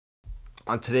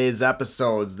On today's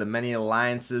episodes, the many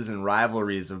alliances and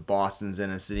rivalries of Boston's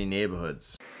inner city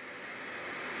neighborhoods.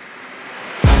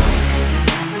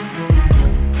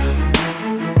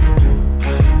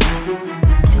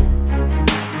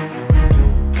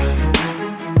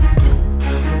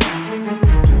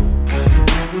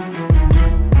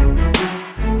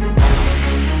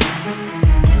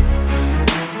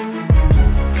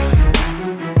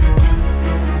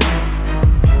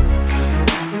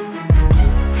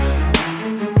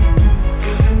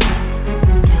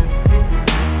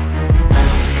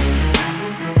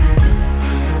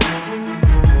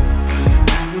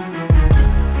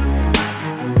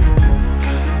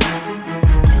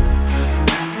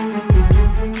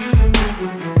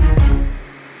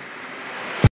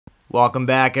 Welcome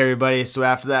back, everybody. So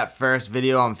after that first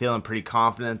video, I'm feeling pretty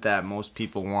confident that most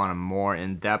people want a more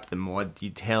in-depth and more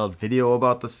detailed video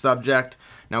about the subject.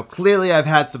 Now, clearly I've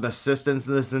had some assistance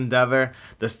in this endeavor.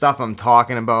 The stuff I'm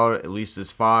talking about, at least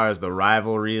as far as the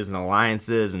rivalries and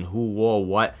alliances and who wore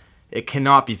what, it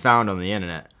cannot be found on the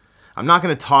internet. I'm not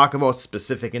going to talk about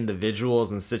specific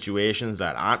individuals and situations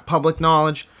that aren't public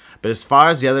knowledge, but as far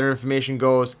as the other information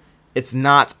goes, it's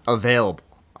not available.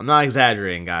 I'm not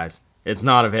exaggerating, guys. It's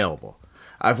not available.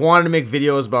 I've wanted to make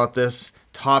videos about this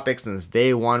topic since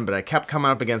day one, but I kept coming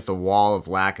up against a wall of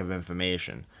lack of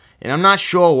information. And I'm not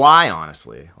sure why,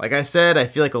 honestly. Like I said, I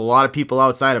feel like a lot of people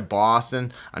outside of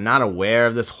Boston are not aware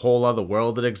of this whole other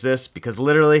world that exists because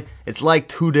literally, it's like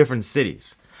two different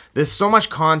cities. There's so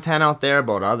much content out there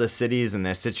about other cities and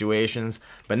their situations,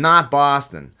 but not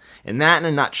Boston. And that in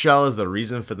a nutshell is the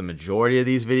reason for the majority of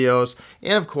these videos,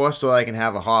 and of course so I can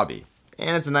have a hobby.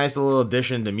 And it's a nice little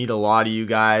addition to meet a lot of you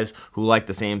guys who like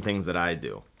the same things that I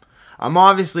do. I'm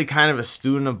obviously kind of a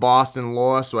student of Boston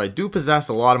lore, so I do possess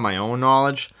a lot of my own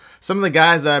knowledge. Some of the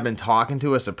guys that I've been talking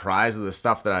to are surprised at the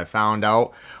stuff that I found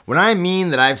out. When I mean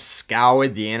that I've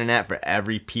scoured the internet for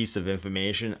every piece of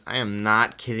information, I am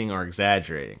not kidding or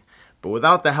exaggerating. But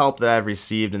without the help that I've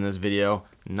received in this video,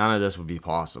 none of this would be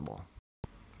possible.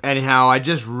 Anyhow, I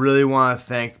just really want to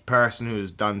thank the person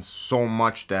who's done so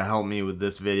much to help me with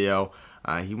this video.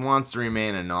 He wants to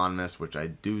remain anonymous, which I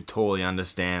do totally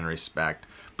understand and respect.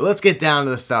 But let's get down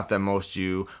to the stuff that most of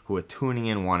you who are tuning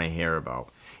in want to hear about.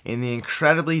 In the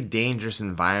incredibly dangerous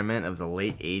environment of the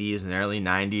late 80s and early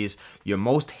 90s, your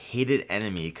most hated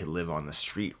enemy could live on the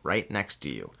street right next to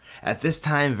you. At this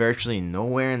time, virtually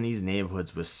nowhere in these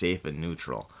neighborhoods was safe and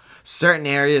neutral. Certain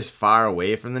areas far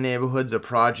away from the neighborhoods or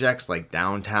projects like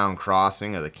Downtown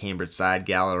Crossing or the Cambridge Side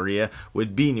Galleria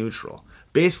would be neutral.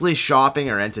 Basically, shopping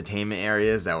or entertainment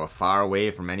areas that were far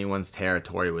away from anyone's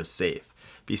territory was safe.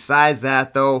 Besides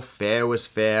that though, fair was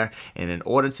fair, and in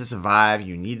order to survive,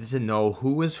 you needed to know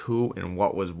who was who and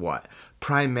what was what.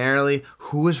 Primarily,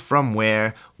 who was from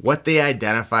where, what they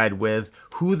identified with,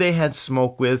 who they had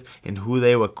smoked with, and who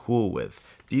they were cool with.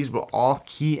 These were all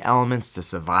key elements to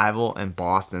survival in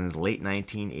Boston's late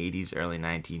 1980s, early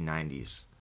 1990s.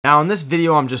 Now in this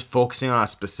video I'm just focusing on a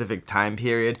specific time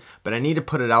period, but I need to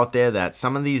put it out there that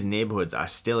some of these neighborhoods are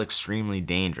still extremely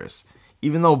dangerous.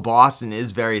 Even though Boston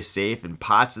is very safe, in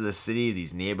parts of the city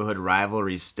these neighborhood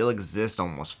rivalries still exist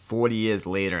almost 40 years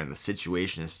later and the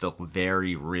situation is still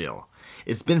very real.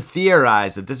 It's been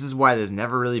theorized that this is why there's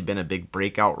never really been a big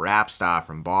breakout rap star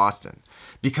from Boston.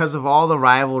 Because of all the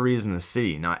rivalries in the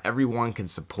city, not everyone can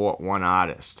support one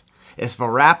artist. If a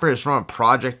rapper is from a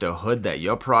project or hood that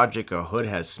your project or hood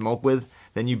has smoke with,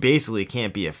 then you basically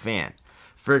can't be a fan.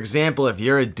 For example, if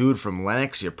you're a dude from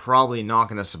Lenox, you're probably not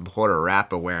going to support a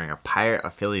rapper wearing a Pirate or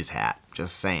Phillies hat.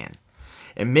 Just saying.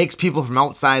 It makes people from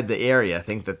outside the area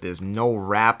think that there's no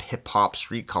rap, hip-hop,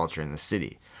 street culture in the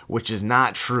city, which is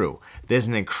not true. There's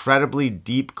an incredibly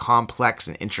deep, complex,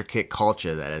 and intricate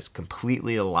culture that is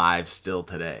completely alive still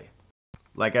today.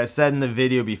 Like I said in the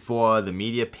video before, the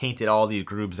media painted all these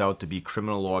groups out to be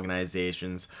criminal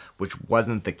organizations, which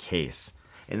wasn't the case.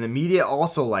 And the media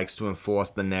also likes to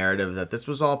enforce the narrative that this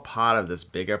was all part of this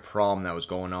bigger problem that was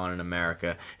going on in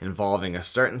America involving a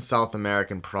certain South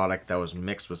American product that was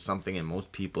mixed with something in most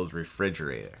people's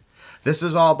refrigerator. This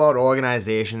is all about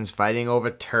organizations fighting over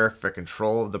turf for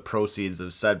control of the proceeds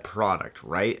of said product,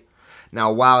 right?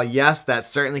 Now, while yes, that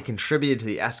certainly contributed to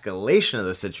the escalation of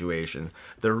the situation,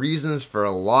 the reasons for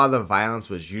a lot of the violence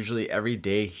was usually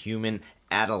everyday human,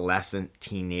 adolescent,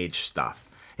 teenage stuff.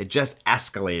 It just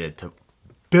escalated to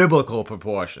biblical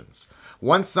proportions.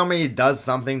 Once somebody does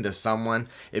something to someone,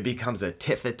 it becomes a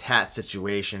tit-for-tat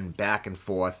situation, back and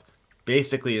forth,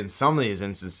 basically in some of these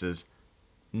instances,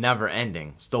 never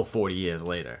ending, still 40 years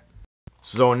later.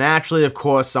 So naturally, of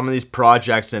course, some of these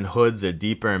projects and hoods are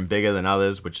deeper and bigger than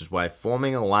others, which is why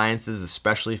forming alliances,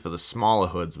 especially for the smaller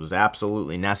hoods, was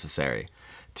absolutely necessary.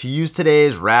 To use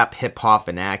today's rap hip-hop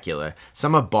vernacular,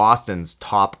 some of Boston's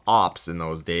top ops in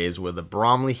those days were the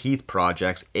Bromley Heath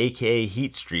Projects, aka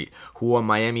Heat Street, who wore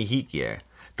Miami Heat gear.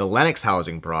 The Lenox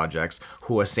Housing Projects,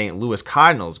 who were St. Louis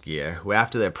Cardinals gear, who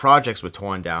after their projects were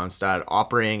torn down started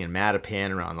operating in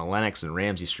Mattapan around the Lenox and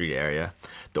Ramsey Street area.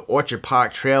 The Orchard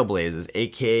Park Trailblazers,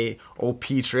 aka OP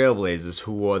Trailblazers,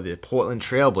 who wore the Portland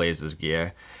Trailblazers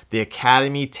gear. The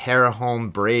Academy Terre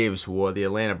Haute Braves, who wore the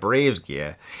Atlanta Braves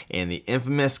gear. And the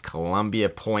infamous Columbia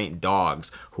Point Dogs,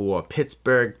 who wore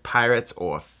Pittsburgh Pirates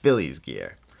or Phillies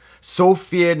gear. So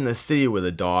feared in the city were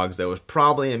the Dogs that was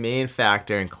probably a main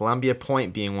factor in Columbia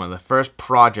Point being one of the first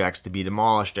projects to be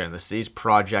demolished during the city's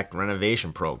project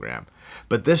renovation program.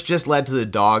 But this just led to the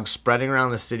Dogs spreading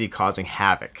around the city causing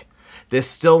havoc. They're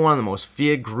still one of the most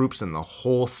feared groups in the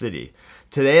whole city.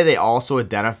 Today they also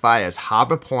identify as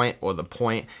Harbor Point or The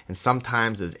Point and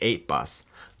sometimes as 8 Bus.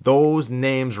 Those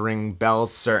names ring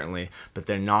bells certainly, but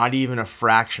they're not even a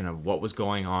fraction of what was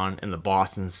going on in the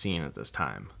Boston scene at this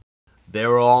time. There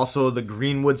were also the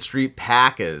Greenwood Street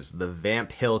Packers, the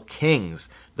Vamp Hill Kings,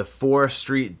 the Forest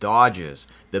Street Dodgers,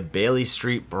 the Bailey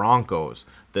Street Broncos,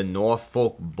 the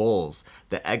Norfolk Bulls,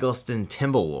 the Eggleston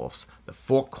Timberwolves, the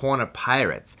Four Corner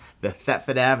Pirates, the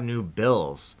Thetford Avenue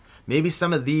Bills. Maybe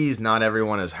some of these not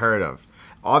everyone has heard of.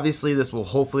 Obviously, this will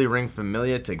hopefully ring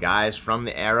familiar to guys from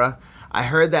the era. I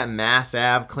heard that Mass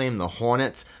Ave claimed the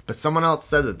Hornets, but someone else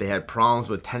said that they had problems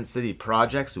with Tent City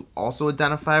Projects who also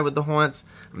identify with the Hornets.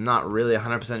 I'm not really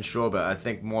 100% sure, but I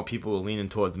think more people are leaning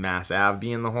towards Mass Ave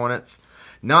being the Hornets.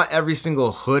 Not every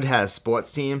single hood has a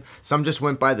sports team. Some just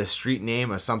went by the street name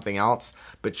or something else,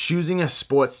 but choosing a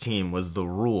sports team was the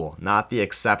rule, not the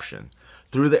exception.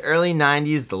 Through the early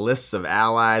 90s, the lists of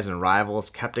allies and rivals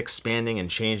kept expanding and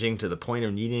changing to the point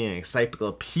of needing an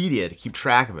encyclopedia to keep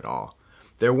track of it all.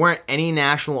 There weren't any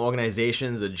national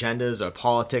organizations, agendas, or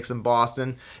politics in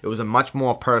Boston. It was a much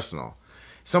more personal.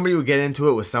 Somebody would get into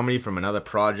it with somebody from another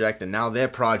project, and now their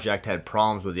project had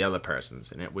problems with the other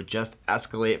person's, and it would just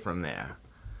escalate from there.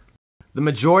 The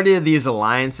majority of these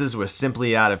alliances were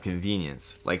simply out of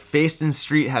convenience. Like Fayston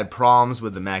Street had problems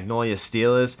with the Magnolia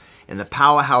Steelers, and the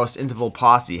Powerhouse Interval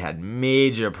Posse had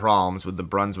major problems with the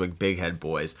Brunswick Big Head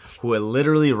Boys, who were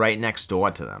literally right next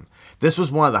door to them. This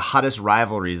was one of the hottest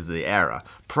rivalries of the era,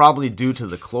 probably due to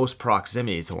the close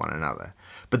proximity to one another.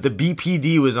 But the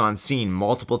BPD was on scene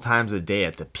multiple times a day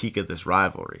at the peak of this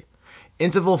rivalry.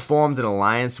 Interval formed an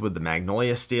alliance with the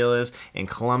Magnolia Steelers and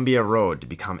Columbia Road to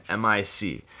become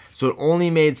MIC, so it only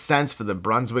made sense for the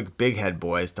Brunswick Big Head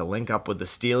Boys to link up with the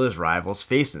Steelers' rivals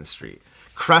Fayston Street.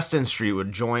 Creston Street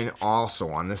would join also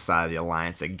on this side of the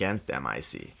alliance against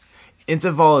MIC.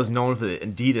 Interval is known for the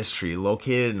Adidas tree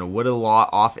located in a wooded lot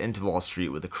off Interval Street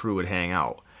where the crew would hang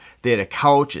out. They had a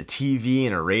couch, a TV,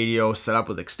 and a radio set up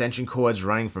with extension cords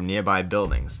running from nearby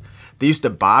buildings. They used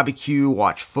to barbecue,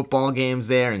 watch football games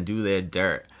there, and do their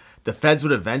dirt. The feds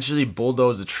would eventually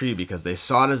bulldoze the tree because they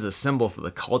saw it as a symbol for the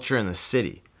culture in the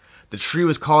city. The tree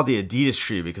was called the Adidas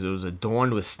tree because it was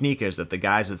adorned with sneakers that the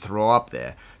guys would throw up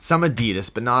there. Some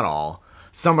Adidas, but not all.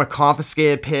 Some were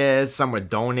confiscated pairs, some were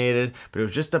donated, but it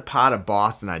was just a part of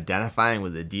Boston identifying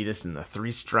with Adidas and the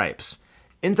three stripes.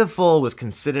 Interval was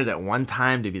considered at one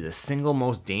time to be the single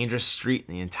most dangerous street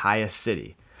in the entire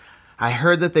city. I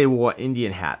heard that they wore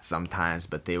Indian hats sometimes,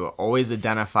 but they were always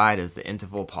identified as the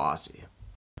Interval Posse.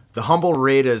 The Humboldt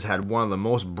Raiders had one of the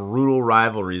most brutal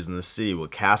rivalries in the city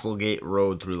with Castlegate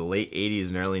Road through the late 80s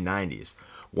and early 90s.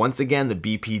 Once again, the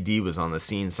BPD was on the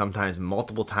scene sometimes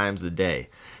multiple times a day.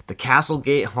 The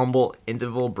Castlegate, Humboldt,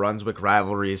 Interval, Brunswick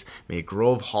rivalries made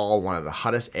Grove Hall one of the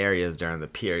hottest areas during the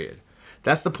period.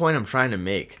 That's the point I'm trying to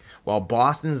make. While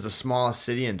Boston is the smallest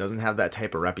city and doesn't have that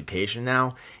type of reputation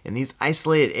now, in these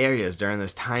isolated areas during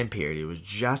this time period, it was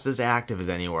just as active as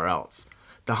anywhere else.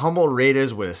 The Humboldt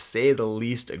Raiders were, to say the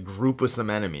least, a group with some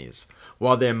enemies.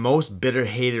 While their most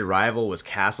bitter-hated rival was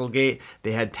Castlegate,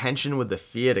 they had tension with the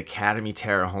feared Academy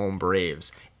Terre Haute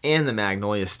Braves and the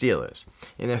Magnolia Steelers.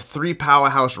 And if three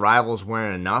powerhouse rivals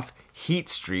weren't enough, Heat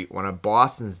Street, one of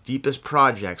Boston's deepest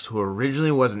projects, who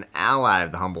originally was an ally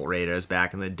of the Humboldt Raiders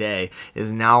back in the day,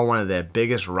 is now one of their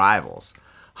biggest rivals.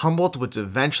 Humboldt, which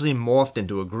eventually morphed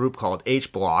into a group called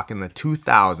H Block in the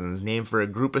 2000s, named for a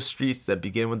group of streets that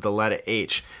begin with the letter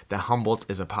H that Humboldt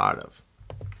is a part of.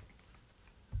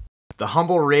 The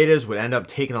Humboldt Raiders would end up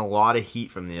taking a lot of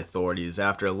heat from the authorities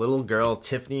after a little girl,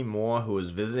 Tiffany Moore, who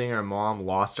was visiting her mom,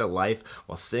 lost her life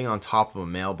while sitting on top of a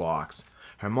mailbox.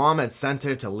 Her mom had sent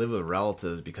her to live with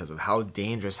relatives because of how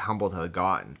dangerous Humboldt had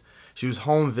gotten. She was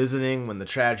home visiting when the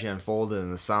tragedy unfolded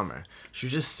in the summer. She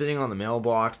was just sitting on the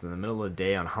mailbox in the middle of the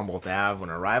day on Humboldt Ave when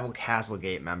a rival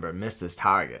Castlegate member missed his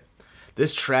target.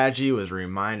 This tragedy was a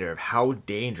reminder of how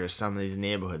dangerous some of these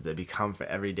neighborhoods had become for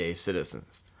everyday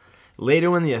citizens.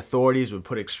 Later, when the authorities would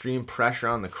put extreme pressure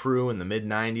on the crew in the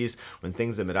mid-90s when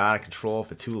things had been out of control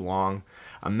for too long,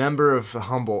 a member of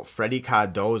Humboldt, Freddie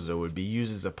Cardozo, would be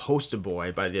used as a poster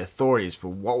boy by the authorities for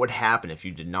what would happen if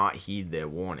you did not heed their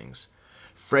warnings.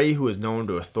 Freddie, who was known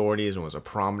to authorities and was a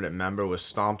prominent member, was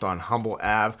stomped on Humboldt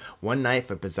Ave one night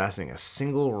for possessing a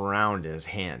single round in his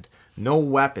hand. No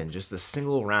weapon, just a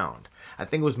single round. I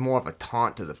think it was more of a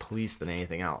taunt to the police than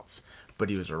anything else. But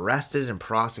he was arrested and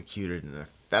prosecuted, and a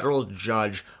federal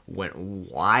judge went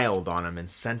wild on him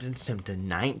and sentenced him to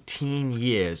 19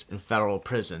 years in federal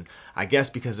prison. I guess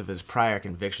because of his prior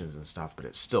convictions and stuff, but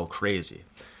it's still crazy.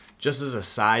 Just as a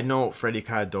side note, Freddie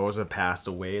Cardozo passed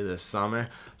away this summer,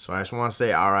 so I just want to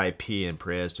say RIP and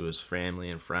prayers to his family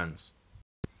and friends.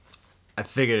 I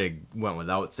figured it went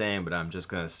without saying, but I'm just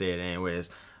going to say it anyways.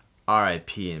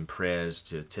 RIP and prayers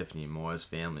to Tiffany Moore's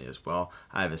family as well.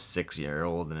 I have a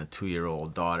 6-year-old and a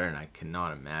 2-year-old daughter, and I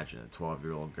cannot imagine a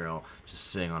 12-year-old girl just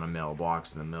sitting on a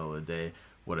mailbox in the middle of the day.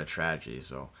 What a tragedy.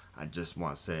 So I just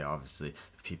want to say, obviously,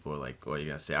 if people are like, oh, you're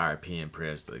going to say RIP and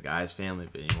prayers to the guy's family,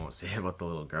 but you won't say it about the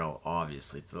little girl.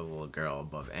 Obviously, it's the little girl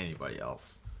above anybody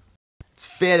else. It's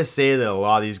fair to say that a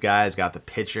lot of these guys got the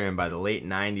picture, and by the late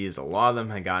 90s, a lot of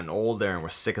them had gotten older and were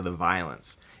sick of the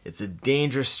violence. It's a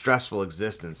dangerous, stressful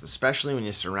existence, especially when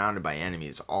you're surrounded by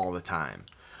enemies all the time.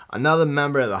 Another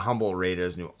member of the Humboldt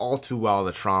Raiders knew all too well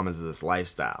the traumas of this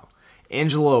lifestyle.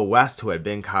 Angelo West, who had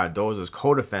been Cardozo's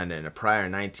co-defendant in a prior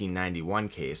 1991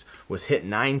 case, was hit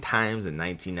 9 times in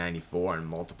 1994 in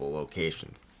multiple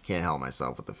locations. Can't help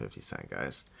myself with the 50 Cent,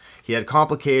 guys. He had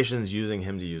complications using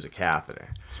him to use a catheter.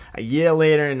 A year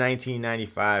later in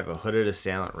 1995, a hooded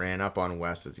assailant ran up on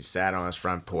West as he sat on his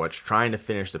front porch trying to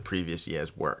finish the previous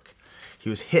year's work. He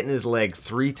was hit in his leg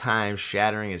 3 times,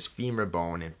 shattering his femur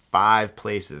bone in 5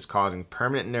 places, causing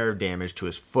permanent nerve damage to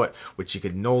his foot, which he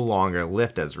could no longer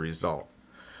lift as a result.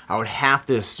 I would have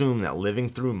to assume that living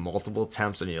through multiple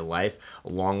attempts in your life,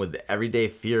 along with the everyday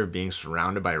fear of being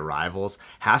surrounded by rivals,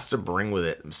 has to bring with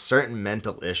it certain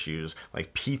mental issues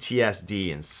like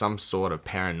PTSD and some sort of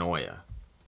paranoia.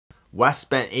 West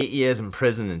spent 8 years in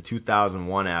prison in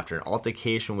 2001 after an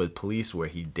altercation with police where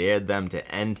he dared them to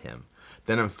end him.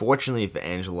 Then unfortunately for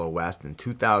Angelo West, in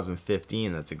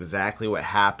 2015, that's exactly what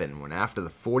happened when after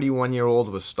the 41-year-old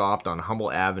was stopped on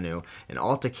Humboldt Avenue, an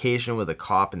altercation with a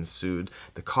cop ensued.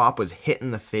 The cop was hit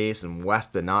in the face and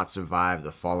West did not survive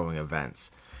the following events.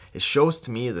 It shows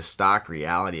to me the stark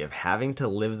reality of having to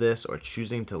live this or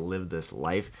choosing to live this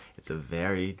life. It's a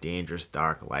very dangerous,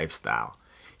 dark lifestyle.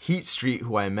 Heat Street,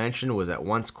 who I mentioned was at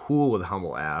once cool with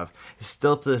Humboldt Ave,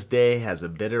 still to this day has a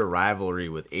bitter rivalry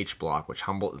with H Block, which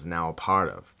Humboldt is now a part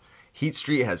of. Heat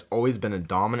Street has always been a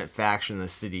dominant faction in the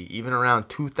city. Even around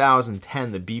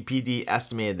 2010, the BPD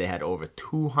estimated they had over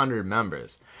 200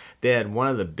 members. They had one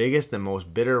of the biggest and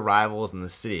most bitter rivals in the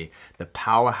city, the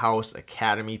powerhouse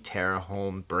Academy Terre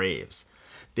Home Braves.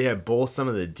 They had both some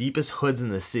of the deepest hoods in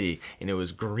the city, and it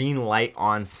was green light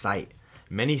on site.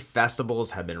 Many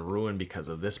festivals have been ruined because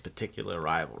of this particular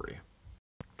rivalry.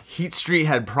 Heat Street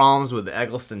had problems with the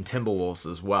Eggleston Timberwolves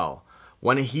as well.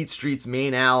 One of Heat Street's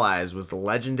main allies was the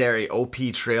legendary OP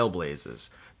Trailblazers.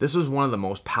 This was one of the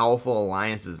most powerful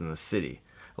alliances in the city.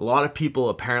 A lot of people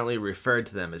apparently referred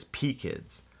to them as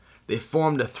P-Kids. They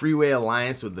formed a 3-way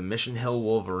alliance with the Mission Hill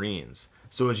Wolverines.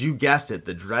 So as you guessed it,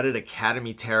 the dreaded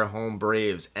Academy Terre Home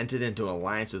Braves entered into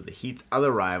alliance with the Heat's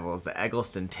other rivals, the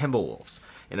Eggleston Timberwolves.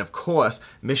 And of course,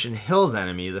 Mission Hill's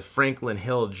enemy, the Franklin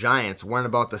Hill Giants, weren't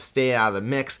about to stay out of the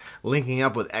mix, linking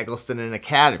up with Eggleston and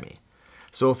Academy.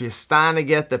 So if you're starting to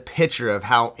get the picture of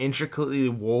how intricately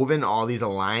woven all these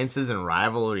alliances and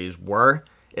rivalries were,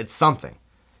 it's something.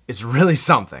 It's really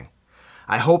something.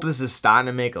 I hope this is starting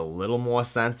to make a little more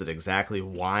sense at exactly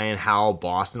why and how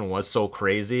Boston was so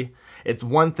crazy. It's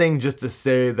one thing just to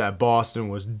say that Boston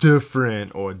was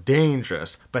different or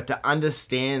dangerous, but to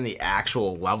understand the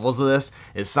actual levels of this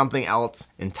is something else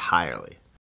entirely.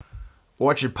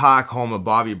 Orchard Park, home of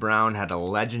Bobby Brown, had a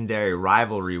legendary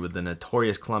rivalry with the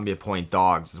notorious Columbia Point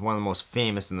Dogs. It's one of the most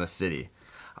famous in the city.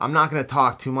 I'm not going to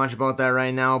talk too much about that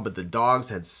right now, but the Dogs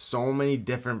had so many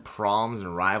different problems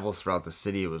and rivals throughout the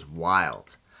city, it was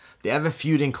wild. The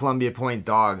ever-feuding Columbia Point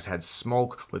Dogs had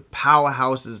smoke with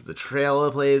powerhouses, the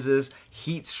Trailblazers,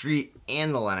 Heat Street,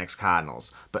 and the Lenox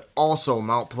Cardinals, but also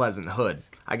Mount Pleasant Hood.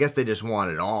 I guess they just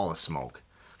wanted all the smoke.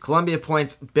 Columbia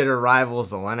Point's bitter rivals,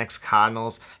 the Lenox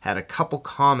Cardinals, had a couple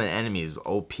common enemies with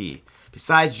OP.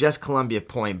 Besides just Columbia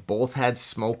Point, both had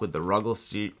smoke with the Ruggles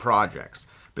Street projects,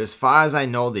 but as far as I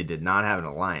know, they did not have an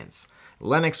alliance.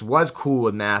 Lenox was cool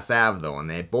with Mass Ave though, and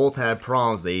they both had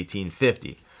problems with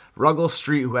 1850. Ruggles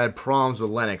Street, who had problems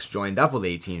with Lenox, joined up with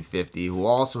 1850, who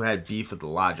also had beef with the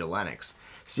larger Lenox.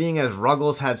 Seeing as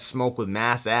Ruggles had smoke with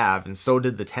Mass Ave, and so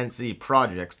did the Tent City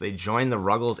projects, they joined the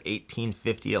Ruggles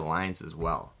 1850 alliance as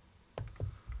well.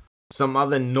 Some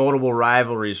other notable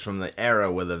rivalries from the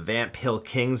era were the Vamp Hill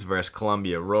Kings vs.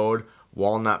 Columbia Road,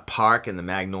 Walnut Park and the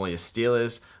Magnolia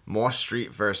Steelers, Morse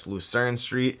Street vs. Lucerne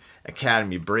Street,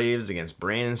 Academy Braves against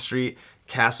Brandon Street,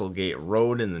 Castlegate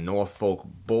Road and the Norfolk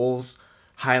Bulls,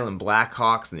 Highland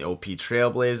Blackhawks and the OP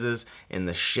Trailblazers, and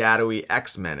the Shadowy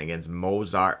X-Men against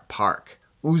Mozart Park.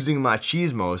 Oozing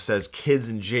Machismo says kids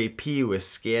in JP were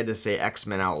scared to say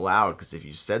X-Men out loud because if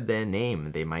you said their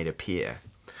name, they might appear.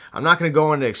 I'm not going to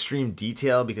go into extreme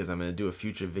detail because I'm going to do a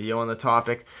future video on the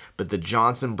topic, but the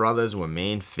Johnson brothers were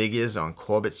main figures on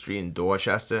Corbett Street in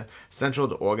Dorchester, central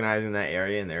to organizing that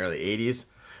area in the early 80s.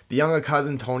 The younger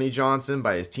cousin, Tony Johnson,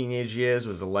 by his teenage years,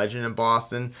 was a legend in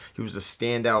Boston. He was a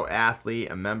standout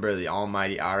athlete, a member of the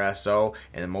almighty RSO,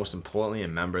 and most importantly, a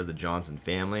member of the Johnson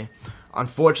family.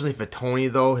 Unfortunately for Tony,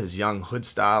 though, his young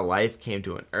hood-style life came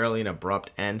to an early and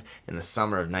abrupt end in the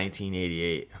summer of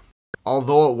 1988.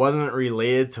 Although it wasn't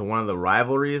related to one of the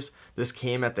rivalries, this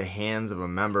came at the hands of a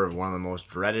member of one of the most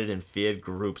dreaded and feared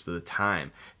groups of the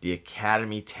time, the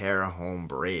Academy Terre Home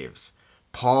Braves.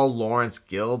 Paul Lawrence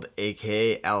Guild,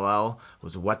 aka LL,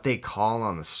 was what they call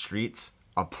on the streets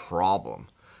a problem.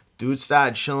 Dude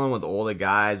started chilling with older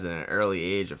guys at an early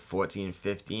age of 14,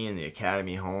 15 in the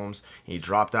Academy homes, and he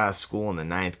dropped out of school in the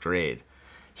 9th grade.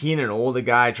 He and an older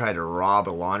guy tried to rob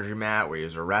a laundromat where he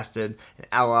was arrested, and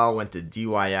LL went to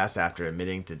DYS after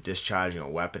admitting to discharging a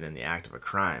weapon in the act of a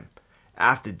crime.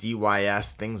 After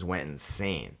DYS, things went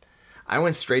insane. I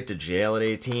went straight to jail at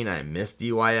 18. I missed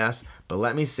DYS, but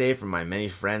let me say from my many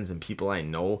friends and people I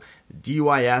know,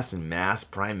 DYS in Mass,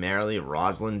 primarily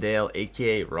Roslindale,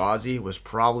 aka Rosie, was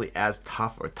probably as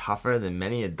tough or tougher than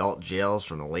many adult jails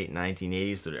from the late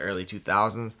 1980s to the early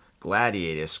 2000s.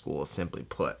 Gladiator school, simply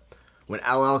put. When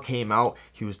LL came out,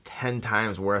 he was 10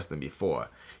 times worse than before.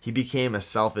 He became a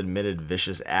self-admitted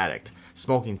vicious addict,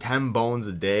 smoking 10 bones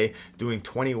a day, doing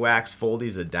 20 wax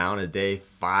foldies a down a day,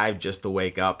 5 just to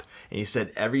wake up, and he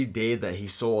said every day that he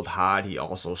sold hard, he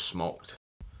also smoked.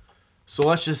 So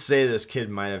let's just say this kid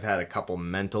might have had a couple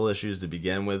mental issues to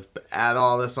begin with, but add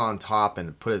all this on top and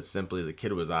to put it simply, the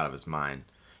kid was out of his mind.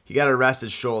 He got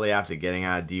arrested shortly after getting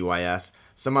out of DYS.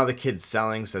 Some other kid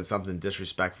selling said something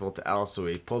disrespectful to L, so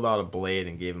he pulled out a blade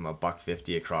and gave him a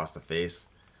 $1.50 across the face.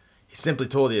 He simply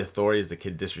told the authorities the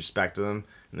kid disrespected him,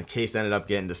 and the case ended up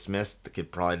getting dismissed. The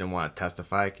kid probably didn't want to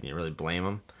testify. Can you really blame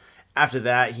him? After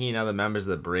that, he and other members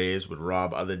of the Braves would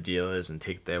rob other dealers and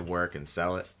take their work and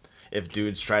sell it. If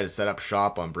dudes tried to set up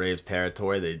shop on Braves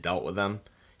territory, they dealt with them.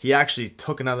 He actually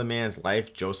took another man's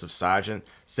life, Joseph Sargent,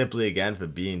 simply again for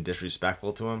being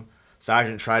disrespectful to him.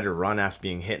 Sargent tried to run after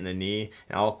being hit in the knee,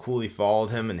 and Al coolly followed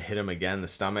him and hit him again in the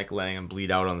stomach, letting him bleed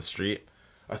out on the street.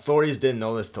 Authorities didn't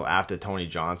know this till after Tony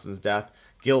Johnson's death.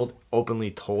 Guild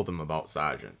openly told him about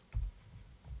Sargent.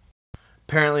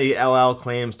 Apparently, LL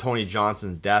claims Tony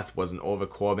Johnson's death wasn't over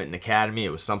Corbett and Academy, it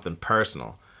was something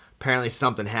personal. Apparently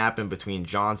something happened between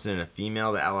Johnson and a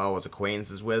female that LL was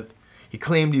acquaintances with. He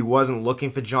claimed he wasn't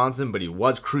looking for Johnson, but he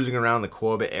was cruising around the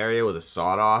Corbett area with a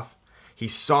sawed-off. He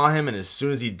saw him, and as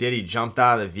soon as he did, he jumped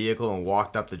out of the vehicle and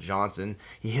walked up to Johnson.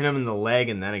 He hit him in the leg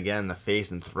and then again in the face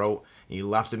and throat, and he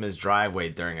left him in his driveway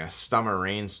during a summer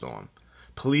rainstorm.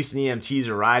 Police and EMTs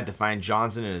arrived to find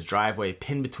Johnson in his driveway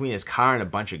pinned between his car and a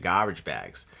bunch of garbage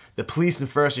bags. The police and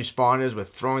first responders were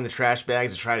throwing the trash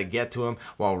bags to try to get to him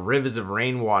while rivers of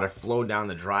rainwater flowed down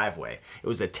the driveway. It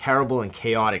was a terrible and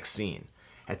chaotic scene.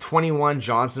 At 21,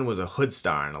 Johnson was a hood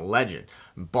star and a legend.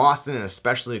 Boston, and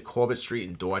especially Corbett Street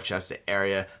and Dorchester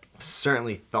area,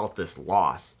 certainly felt this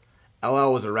loss.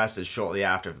 LL was arrested shortly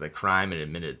after for the crime and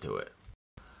admitted to it.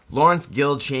 Lawrence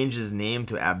Guild changed his name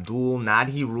to Abdul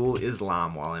Nadhirul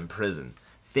Islam while in prison.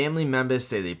 Family members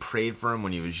say they prayed for him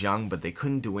when he was young, but they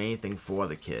couldn't do anything for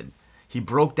the kid. He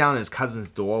broke down his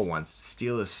cousin's door once to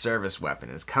steal his service weapon.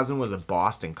 His cousin was a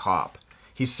Boston cop.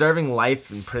 He's serving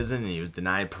life in prison and he was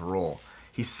denied parole.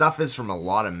 He suffers from a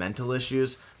lot of mental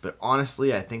issues, but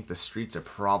honestly, I think the streets are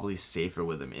probably safer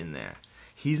with him in there.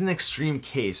 He's an extreme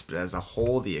case, but as a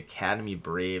whole, the Academy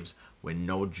Braves were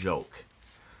no joke.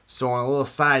 So on a little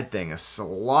side thing, a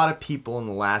lot of people in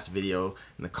the last video,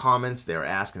 in the comments, they were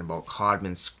asking about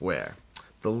Codman Square.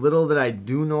 The little that I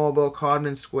do know about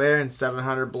Codman Square and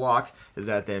 700 Block is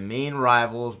that their main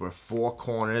rivals were Four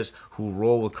Corners, who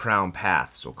roll with Crown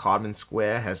Path, so Codman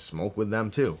Square has smoke with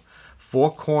them too.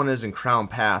 Four Corners and Crown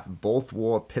Path both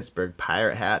wore Pittsburgh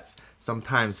Pirate hats,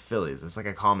 sometimes Phillies. It's like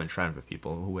a common trend for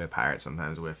people who wear Pirates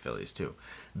sometimes wear Phillies too.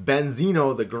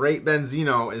 Benzino, the great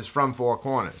Benzino, is from Four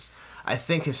Corners. I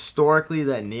think historically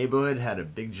that neighborhood had a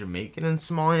big Jamaican and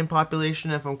Somalian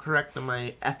population, if I'm correct in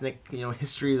my ethnic,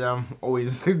 history that I'm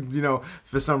always,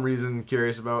 for some reason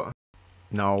curious about.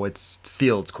 No, it's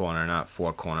Fields Corner, not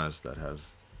Four Corners that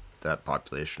has that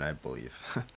population, I believe.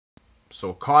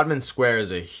 So Codman Square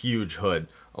is a huge hood.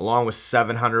 Along with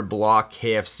 700 Block,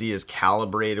 KFC is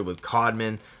calibrated with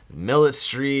Codman, Millet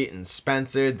Street and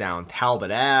Spencer down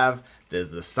Talbot Ave.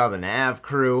 There's the Southern Ave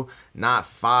crew. Not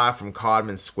far from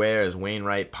Codman Square is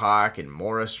Wainwright Park and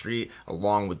Morris Street,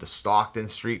 along with the Stockton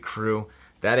Street crew.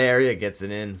 That area gets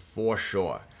it in for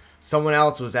sure. Someone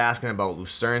else was asking about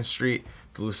Lucerne Street.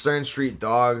 The Lucerne Street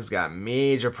dogs got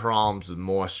major problems with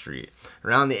Moore Street.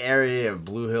 Around the area of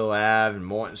Blue Hill Ave and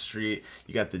Morton Street,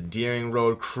 you got the Deering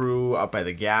Road crew up by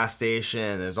the gas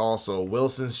station. There's also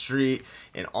Wilson Street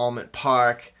and Almond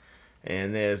Park.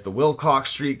 And there's the Wilcox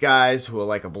Street guys, who are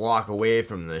like a block away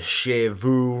from the Chez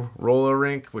Vu roller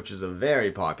rink, which is a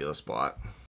very popular spot.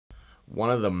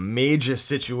 One of the major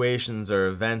situations or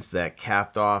events that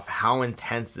capped off how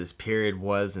intense this period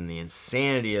was and the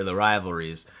insanity of the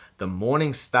rivalries, the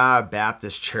Morning Star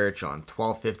Baptist Church on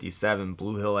 1257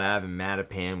 Blue Hill Ave in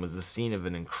Mattapan was the scene of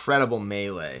an incredible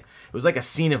melee. It was like a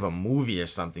scene of a movie or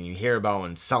something you hear about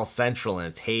in South Central in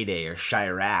its heyday or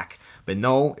Chirac. But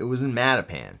no, it was in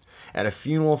Mattapan. At a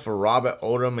funeral for Robert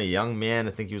Odom, a young man,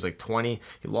 I think he was like 20,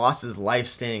 he lost his life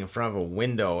standing in front of a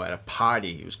window at a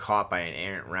party. He was caught by an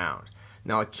errant round.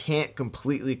 Now, I can't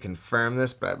completely confirm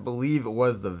this, but I believe it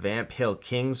was the Vamp Hill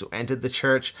Kings who entered the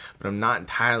church, but I'm not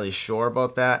entirely sure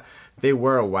about that. They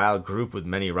were a wild group with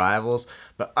many rivals,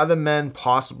 but other men,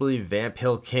 possibly Vamp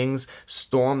Hill Kings,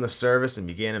 stormed the service and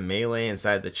began a melee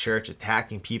inside the church,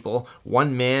 attacking people.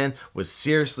 One man was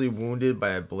seriously wounded by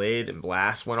a blade and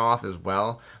blast went off as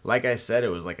well. Like I said, it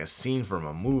was like a scene from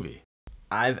a movie.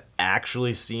 I've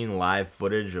actually seen live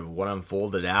footage of what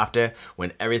unfolded after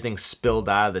when everything spilled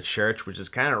out of the church, which is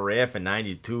kind of rare for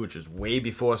 92, which is way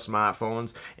before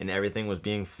smartphones and everything was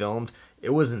being filmed.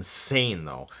 It was insane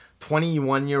though.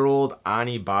 21-year-old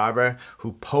Arnie Barber,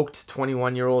 who poked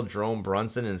 21-year-old Jerome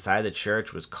Brunson inside the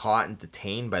church, was caught and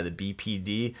detained by the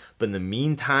BPD, but in the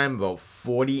meantime, about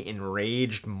 40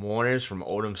 enraged mourners from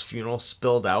Odom's funeral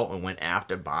spilled out and went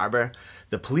after Barber.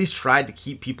 The police tried to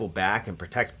keep people back and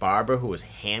protect Barber, who was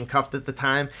handcuffed at the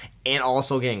time, and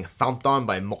also getting thumped on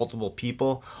by multiple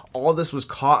people. All this was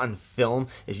caught on film.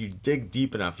 If you dig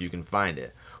deep enough, you can find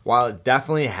it. While it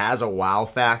definitely has a wow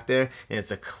factor, and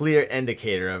it's a clear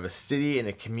indicator of a city and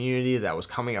a community that was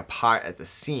coming apart at the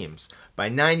seams, by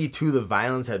 92 the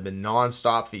violence had been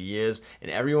non-stop for years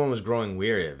and everyone was growing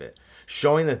weary of it.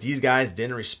 Showing that these guys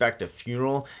didn't respect a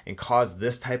funeral and caused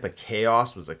this type of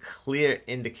chaos was a clear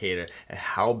indicator of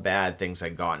how bad things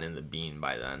had gotten in the bean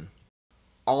by then.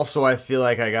 Also, I feel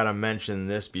like I gotta mention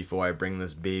this before I bring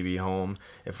this baby home.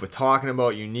 If we're talking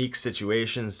about unique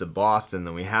situations to Boston,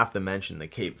 then we have to mention the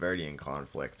Cape Verdean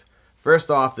conflict.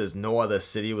 First off, there's no other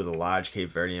city with a large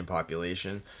Cape Verdean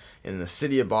population, and the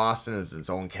city of Boston is its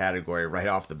own category right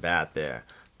off the bat there.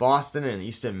 Boston and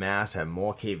Eastern Mass have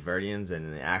more Cape Verdeans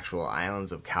than the actual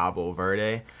islands of Cabo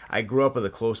Verde. I grew up with a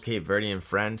close Cape Verdean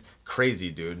friend. Crazy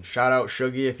dude. Shout out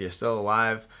Shuggy if you're still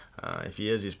alive. If he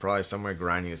is, he's probably somewhere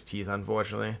grinding his teeth,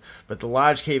 unfortunately. But the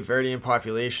large Cape Verdean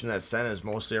population that centers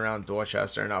mostly around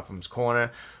Dorchester and Upham's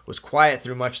Corner was quiet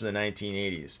through much of the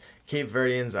 1980s. Cape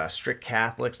Verdeans are strict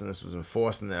Catholics, and this was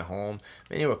enforced in their home.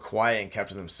 Many were quiet and kept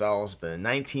to themselves, but in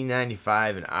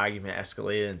 1995, an argument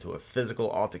escalated into a physical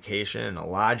altercation, and a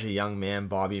larger young man,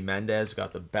 Bobby Mendez,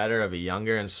 got the better of a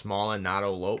younger and smaller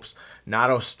Nato Lopes.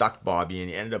 Nato stuck Bobby,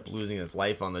 and he ended up losing his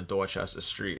life on the Dorchester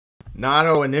street.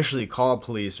 Nato initially called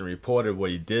police and reported what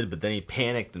he did, but then he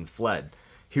panicked and fled.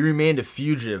 He remained a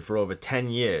fugitive for over 10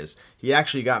 years. He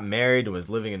actually got married and was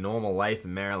living a normal life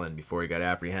in Maryland before he got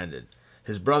apprehended.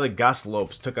 His brother Gus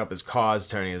Lopes took up his cause,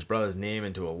 turning his brother's name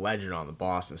into a legend on the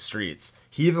Boston streets.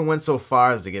 He even went so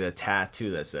far as to get a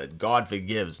tattoo that said, "God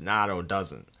forgives, Nato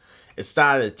doesn't." It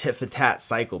started a tit-for-tat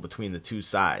cycle between the two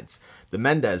sides. The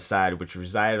Mendez side, which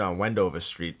resided on Wendover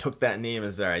Street, took that name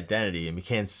as their identity and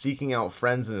began seeking out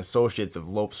friends and associates of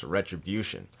Lopes for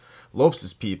retribution.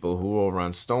 Lopes' people, who were over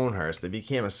on Stonehurst, they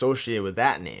became associated with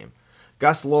that name.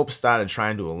 Gus Lopes started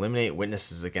trying to eliminate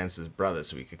witnesses against his brother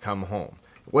so he could come home.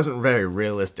 It wasn't very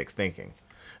realistic thinking.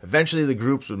 Eventually, the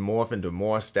groups would morph into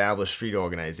more established street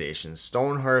organizations,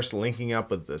 Stonehurst linking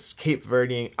up with the Cape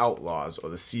Verdean Outlaws, or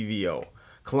the CVO.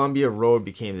 Columbia Road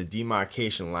became the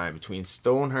demarcation line between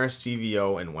Stonehurst,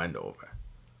 CVO, and Wendover.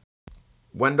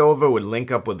 Wendover would link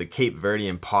up with the Cape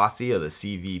Verdean Posse, or the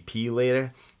CVP,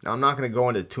 later. Now, I'm not going to go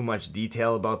into too much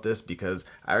detail about this because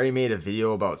I already made a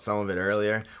video about some of it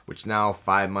earlier, which now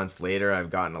 5 months later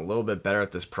I've gotten a little bit better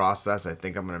at this process. I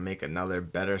think I'm going to make another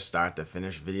better start to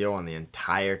finish video on the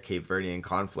entire Cape Verdean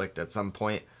conflict at some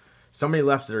point. Somebody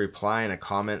left a reply and a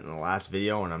comment in the last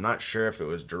video, and I'm not sure if it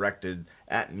was directed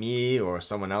at me or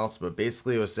someone else, but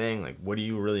basically it was saying, like, what do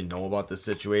you really know about this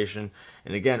situation?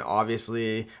 And again,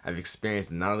 obviously, I've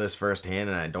experienced none of this firsthand,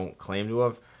 and I don't claim to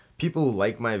have. People who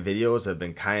like my videos have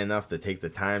been kind enough to take the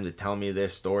time to tell me their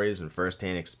stories and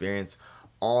firsthand experience,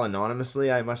 all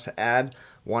anonymously, I must add,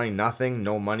 wanting nothing,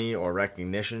 no money or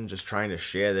recognition, just trying to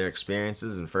share their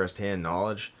experiences and firsthand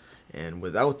knowledge. And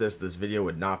without this video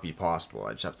would not be possible.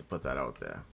 I just have to put that out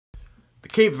there. The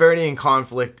Cape Verdean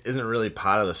conflict isn't really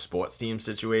part of the sports team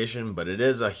situation, but it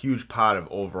is a huge part of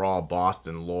overall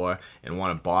Boston lore and one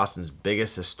of Boston's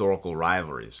biggest historical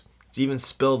rivalries. It's even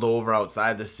spilled over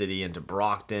outside the city into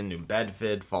Brockton, New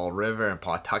Bedford, Fall River, and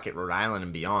Pawtucket, Rhode Island,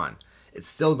 and beyond. It's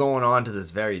still going on to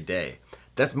this very day.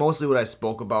 That's mostly what I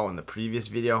spoke about in the previous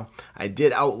video. I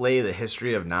did outlay the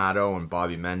history of Nato and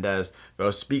Bobby Mendez, but I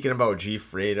was speaking about G.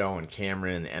 Fredo and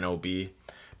Cameron and the NOB.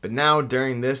 But now,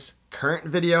 during this current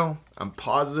video, I'm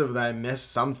positive that I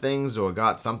missed some things or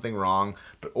got something wrong,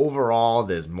 but overall,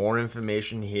 there's more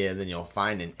information here than you'll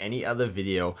find in any other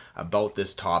video about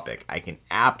this topic. I can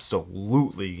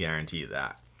absolutely guarantee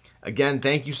that. Again,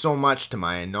 thank you so much to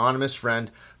my anonymous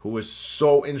friend who was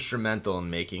so instrumental in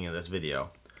making this video.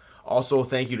 Also,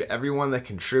 thank you to everyone that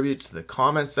contributes to the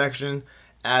comment section,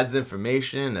 adds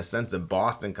information and a sense of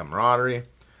Boston camaraderie.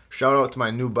 Shout out to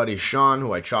my new buddy Sean,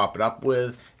 who I chop it up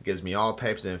with. He gives me all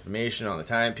types of information on the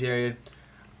time period.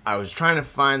 I was trying to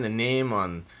find the name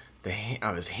on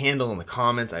his handle in the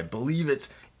comments. I believe it's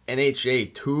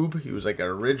NHA Tube. He was like an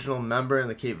original member in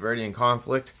the Cape Verdean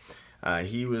conflict.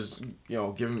 He was,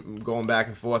 going back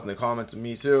and forth in the comments with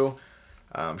me too.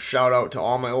 Shout out to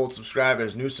all my old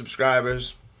subscribers, new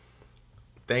subscribers.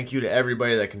 Thank you to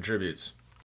everybody that contributes.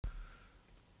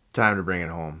 Time to bring it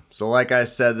home. So like I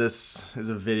said, this is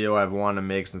a video I've wanted to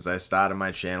make since I started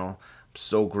my channel. I'm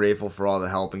so grateful for all the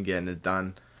help in getting it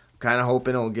done. I'm kind of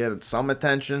hoping it'll get some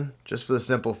attention, just for the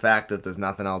simple fact that there's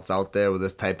nothing else out there with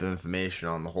this type of information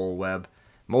on the whole web.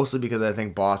 Mostly because I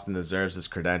think Boston deserves its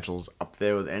credentials up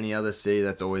there with any other city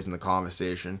that's always in the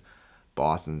conversation.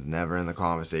 Boston's never in the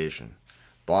conversation.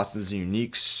 Boston's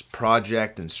unique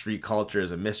project and street culture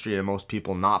is a mystery to most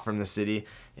people not from the city,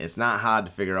 and it's not hard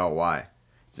to figure out why.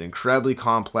 It's incredibly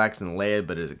complex and layered,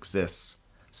 but it exists.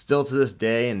 Still to this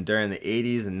day, and during the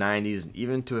 80s and 90s, and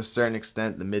even to a certain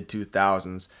extent the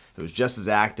mid-2000s, it was just as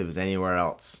active as anywhere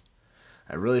else.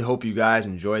 I really hope you guys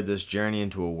enjoyed this journey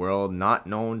into a world not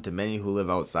known to many who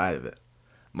live outside of it.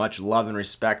 Much love and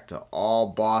respect to all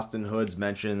Boston hoods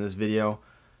mentioned in this video.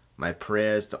 My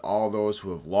prayers to all those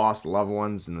who have lost loved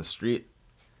ones in the street.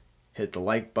 Hit the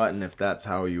like button if that's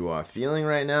how you are feeling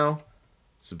right now.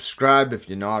 Subscribe if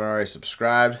you're not already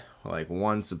subscribed. We're like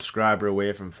one subscriber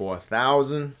away from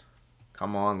 4,000.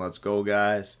 Come on, let's go,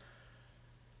 guys.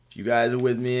 If you guys are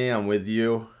with me, I'm with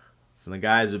you. From the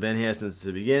guys who've been here since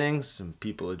the beginning, some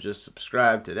people who just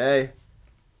subscribed today.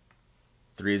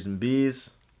 Threes and Bs.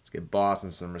 Let's give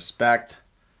Boston some respect.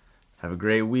 Have a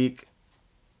great week.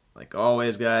 Like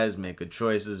always, guys, make good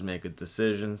choices, make good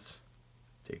decisions.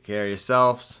 Take care of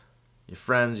yourselves, your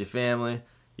friends, your family,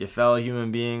 your fellow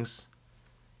human beings.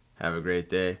 Have a great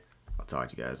day. I'll talk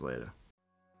to you guys later.